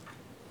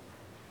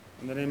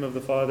In the name of the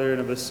Father, and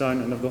of the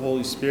Son, and of the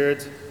Holy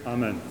Spirit.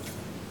 Amen.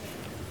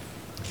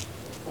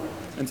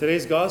 In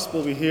today's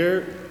Gospel, we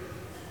hear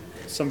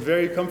some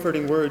very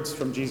comforting words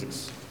from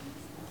Jesus.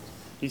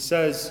 He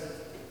says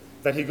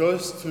that he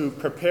goes to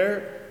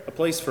prepare a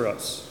place for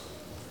us.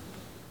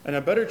 And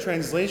a better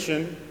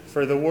translation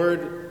for the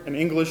word in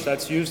English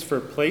that's used for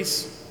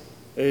place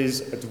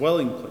is a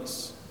dwelling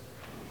place.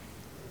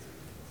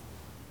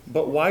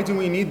 But why do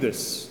we need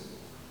this?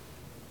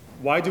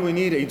 Why do we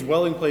need a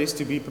dwelling place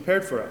to be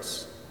prepared for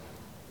us?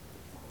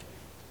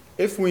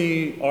 If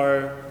we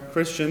are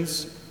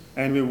Christians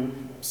and we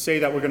say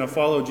that we're going to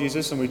follow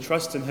Jesus and we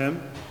trust in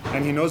him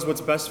and he knows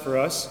what's best for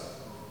us,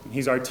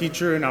 he's our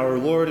teacher and our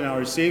Lord and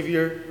our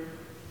Savior,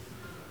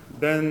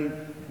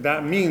 then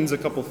that means a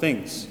couple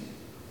things.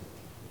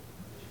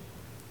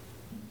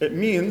 It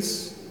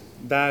means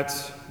that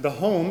the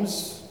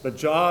homes, the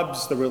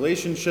jobs, the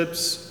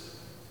relationships,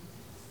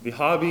 the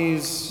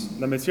hobbies,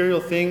 the material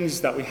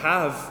things that we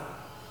have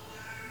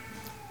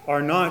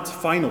are not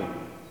final,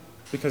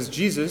 because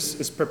Jesus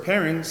is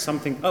preparing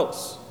something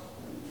else.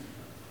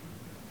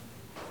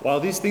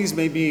 While these things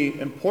may be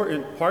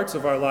important parts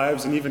of our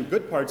lives and even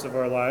good parts of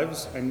our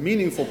lives and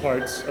meaningful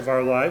parts of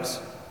our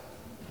lives,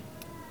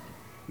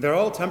 they're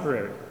all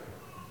temporary.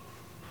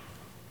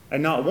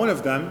 And not one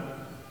of them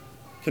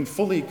can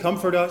fully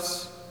comfort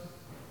us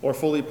or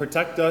fully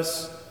protect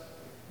us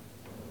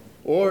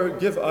or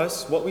give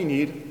us what we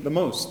need the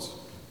most.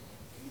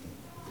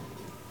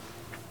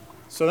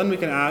 So then we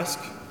can ask,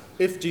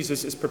 if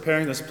Jesus is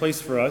preparing this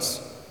place for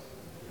us,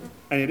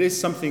 and it is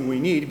something we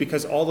need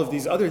because all of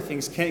these other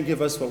things can't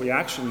give us what we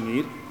actually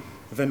need,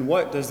 then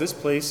what does this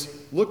place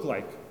look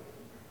like?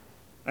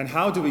 And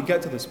how do we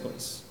get to this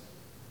place?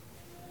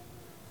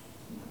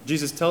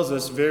 Jesus tells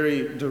us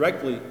very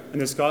directly in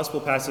this gospel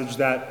passage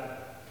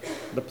that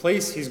the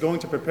place he's going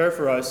to prepare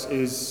for us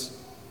is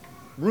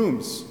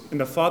rooms in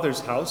the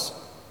Father's house,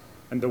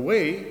 and the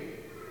way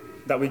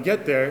that we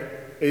get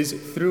there is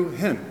through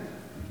him.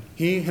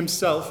 He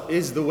himself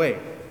is the way.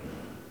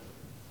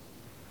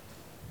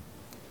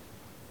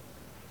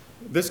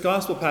 This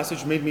gospel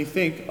passage made me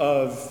think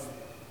of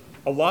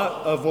a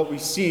lot of what we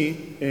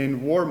see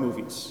in war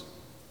movies.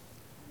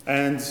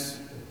 And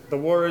the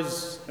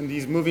wars in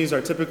these movies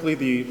are typically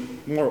the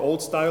more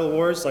old-style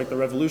wars, like the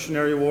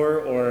Revolutionary War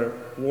or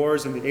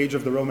wars in the age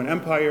of the Roman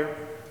Empire.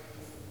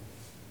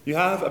 You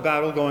have a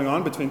battle going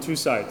on between two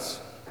sides.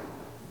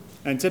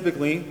 And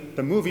typically,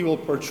 the movie will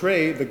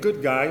portray the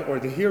good guy or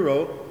the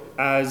hero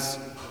as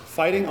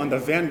fighting on the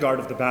vanguard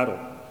of the battle.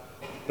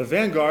 The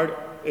vanguard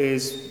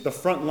is the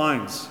front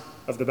lines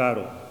of the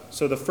battle.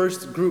 So the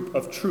first group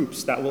of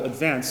troops that will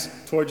advance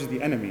towards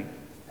the enemy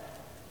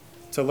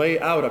to lay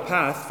out a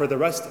path for the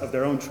rest of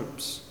their own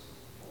troops.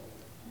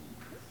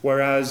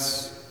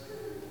 Whereas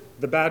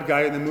the bad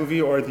guy in the movie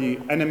or the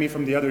enemy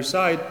from the other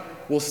side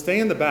will stay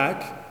in the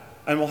back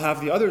and will have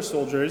the other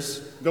soldiers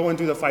go and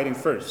do the fighting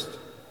first.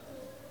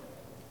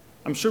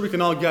 I'm sure we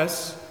can all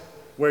guess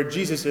where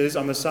Jesus is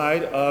on the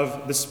side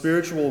of the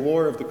spiritual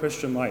war of the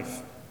Christian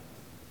life.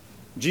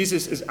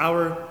 Jesus is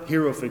our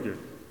hero figure.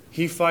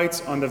 He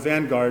fights on the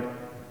vanguard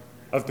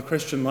of the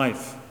Christian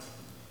life.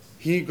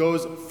 He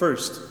goes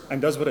first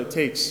and does what it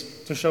takes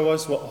to show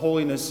us what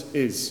holiness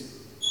is.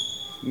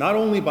 Not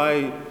only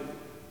by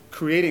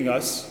creating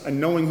us and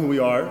knowing who we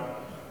are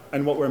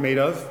and what we're made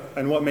of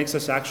and what makes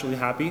us actually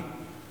happy,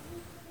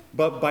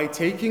 but by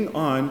taking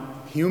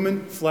on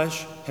human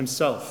flesh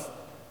himself,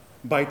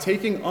 by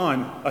taking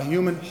on a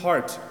human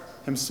heart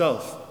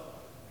himself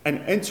and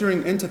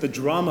entering into the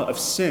drama of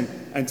sin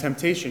and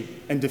temptation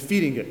and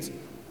defeating it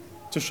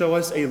to show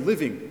us a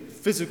living,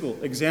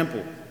 physical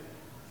example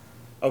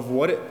of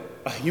what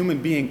a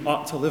human being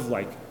ought to live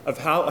like, of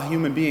how a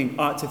human being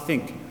ought to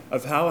think,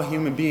 of how a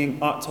human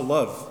being ought to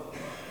love.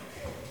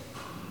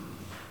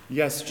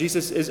 Yes,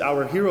 Jesus is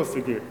our hero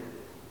figure.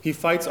 He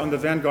fights on the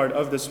vanguard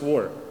of this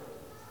war.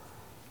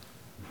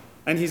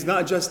 And he's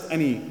not just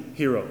any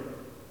hero.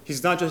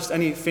 He's not just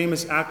any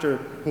famous actor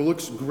who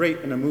looks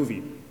great in a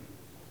movie.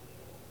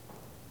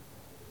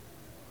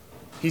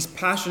 He's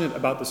passionate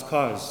about this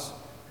cause.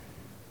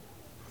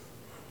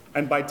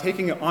 And by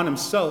taking it on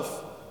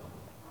himself,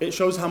 it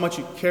shows how much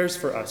he cares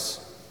for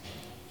us.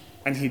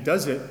 And he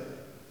does it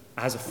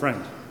as a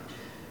friend.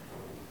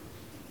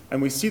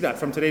 And we see that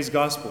from today's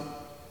gospel.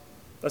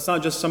 That's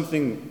not just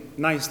something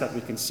nice that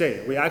we can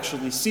say. We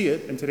actually see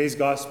it in today's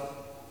gospel.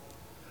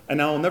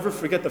 And I will never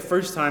forget the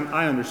first time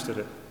I understood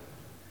it.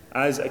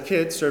 As a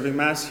kid serving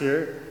Mass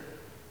here,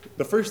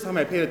 the first time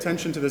I paid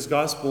attention to this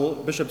gospel,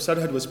 Bishop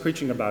Sudhead was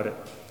preaching about it.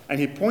 And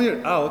he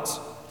pointed out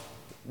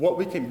what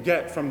we can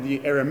get from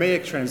the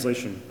Aramaic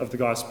translation of the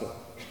gospel.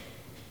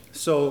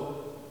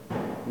 So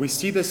we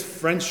see this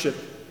friendship,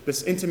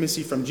 this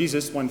intimacy from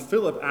Jesus when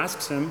Philip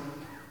asks him,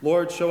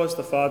 "Lord, show us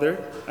the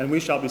Father, and we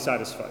shall be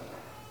satisfied."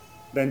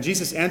 Then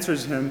Jesus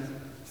answers him,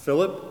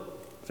 "Philip,"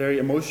 very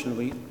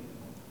emotionally,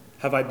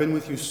 "have I been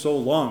with you so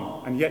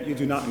long, and yet you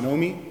do not know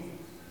me?"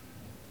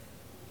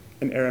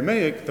 In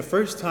Aramaic, the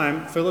first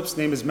time Philip's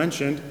name is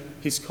mentioned,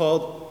 he's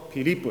called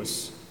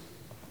Philippus,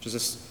 which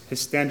is his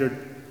standard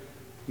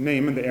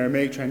name in the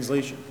Aramaic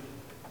translation.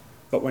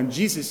 But when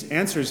Jesus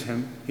answers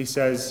him, he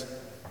says,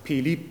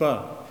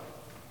 Philippa.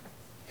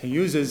 He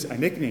uses a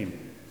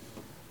nickname.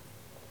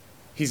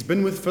 He's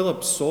been with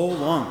Philip so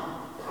long.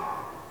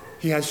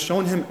 He has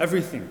shown him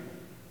everything.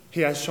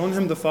 He has shown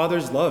him the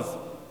Father's love.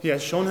 He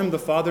has shown him the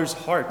Father's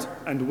heart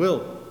and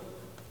will.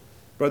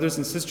 Brothers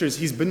and sisters,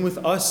 he's been with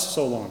us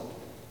so long.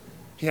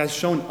 He has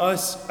shown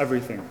us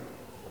everything.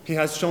 He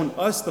has shown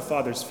us the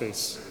Father's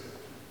face.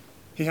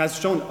 He has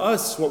shown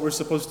us what we're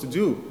supposed to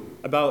do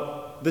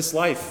about this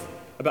life,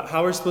 about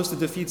how we're supposed to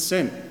defeat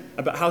sin,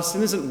 about how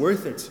sin isn't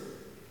worth it,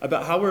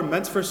 about how we're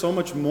meant for so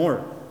much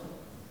more.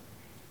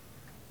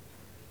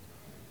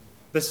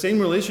 The same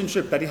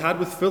relationship that he had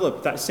with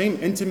Philip, that same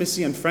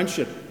intimacy and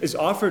friendship, is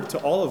offered to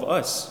all of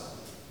us.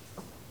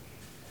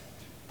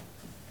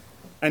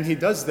 And he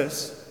does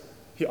this,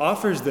 he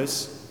offers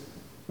this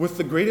with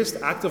the greatest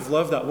act of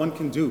love that one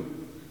can do,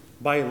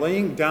 by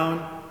laying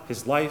down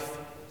his life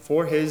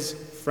for his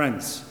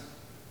friends.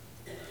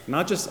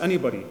 Not just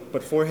anybody,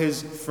 but for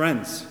his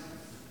friends.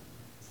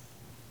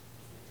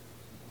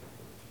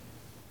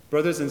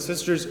 Brothers and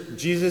sisters,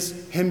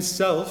 Jesus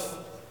himself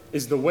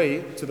is the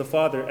way to the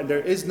Father, and there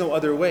is no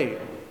other way.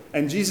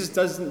 And Jesus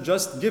doesn't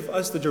just give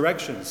us the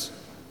directions.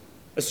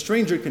 A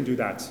stranger can do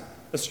that.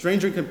 A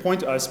stranger can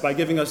point us by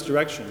giving us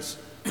directions.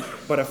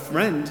 But a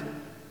friend,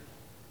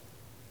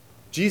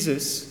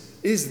 Jesus,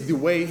 is the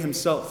way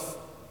himself.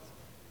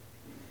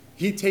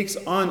 He takes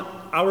on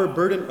our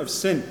burden of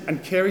sin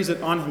and carries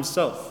it on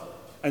himself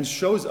and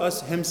shows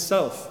us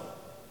himself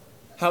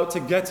how to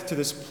get to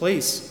this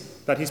place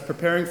that he's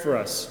preparing for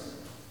us,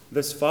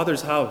 this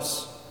Father's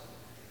house.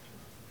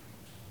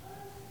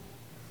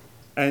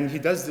 And he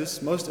does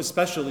this most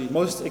especially,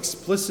 most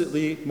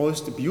explicitly,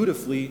 most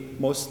beautifully,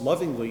 most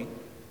lovingly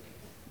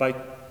by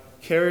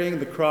carrying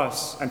the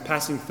cross and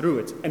passing through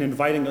it and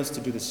inviting us to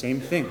do the same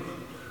thing.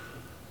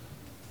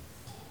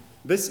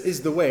 This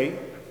is the way,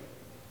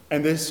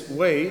 and this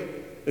way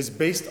is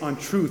based on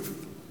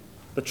truth,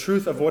 the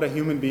truth of what a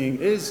human being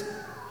is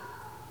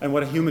and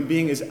what a human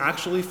being is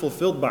actually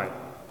fulfilled by.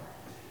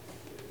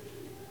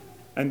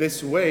 And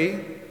this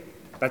way,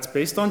 that's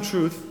based on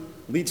truth,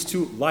 leads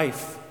to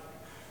life.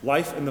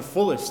 Life in the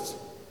fullest.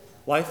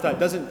 Life that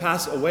doesn't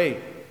pass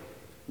away.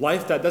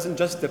 Life that doesn't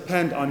just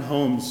depend on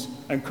homes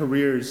and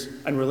careers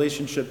and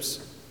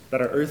relationships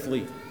that are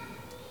earthly.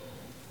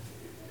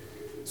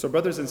 So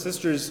brothers and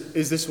sisters,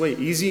 is this way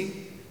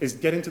easy? Is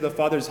getting to the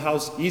Father's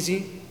house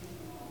easy?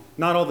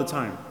 Not all the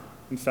time.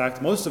 In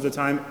fact, most of the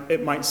time,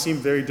 it might seem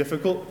very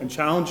difficult and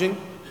challenging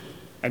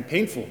and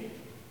painful.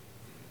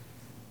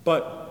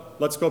 But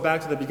let's go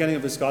back to the beginning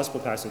of this gospel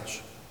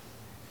passage.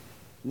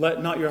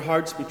 Let not your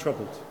hearts be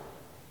troubled.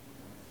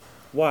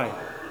 Why?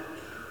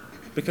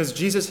 Because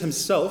Jesus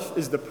himself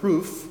is the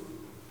proof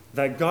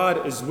that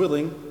God is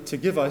willing to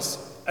give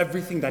us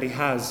everything that he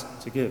has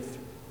to give.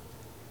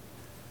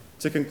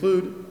 To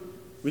conclude,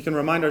 we can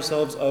remind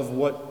ourselves of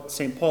what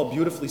St. Paul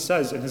beautifully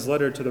says in his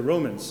letter to the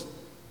Romans.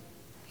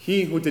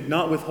 He who did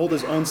not withhold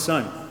his own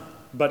son,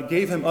 but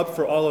gave him up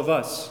for all of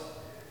us,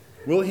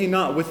 will he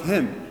not with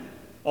him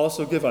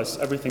also give us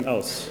everything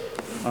else?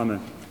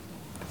 Amen.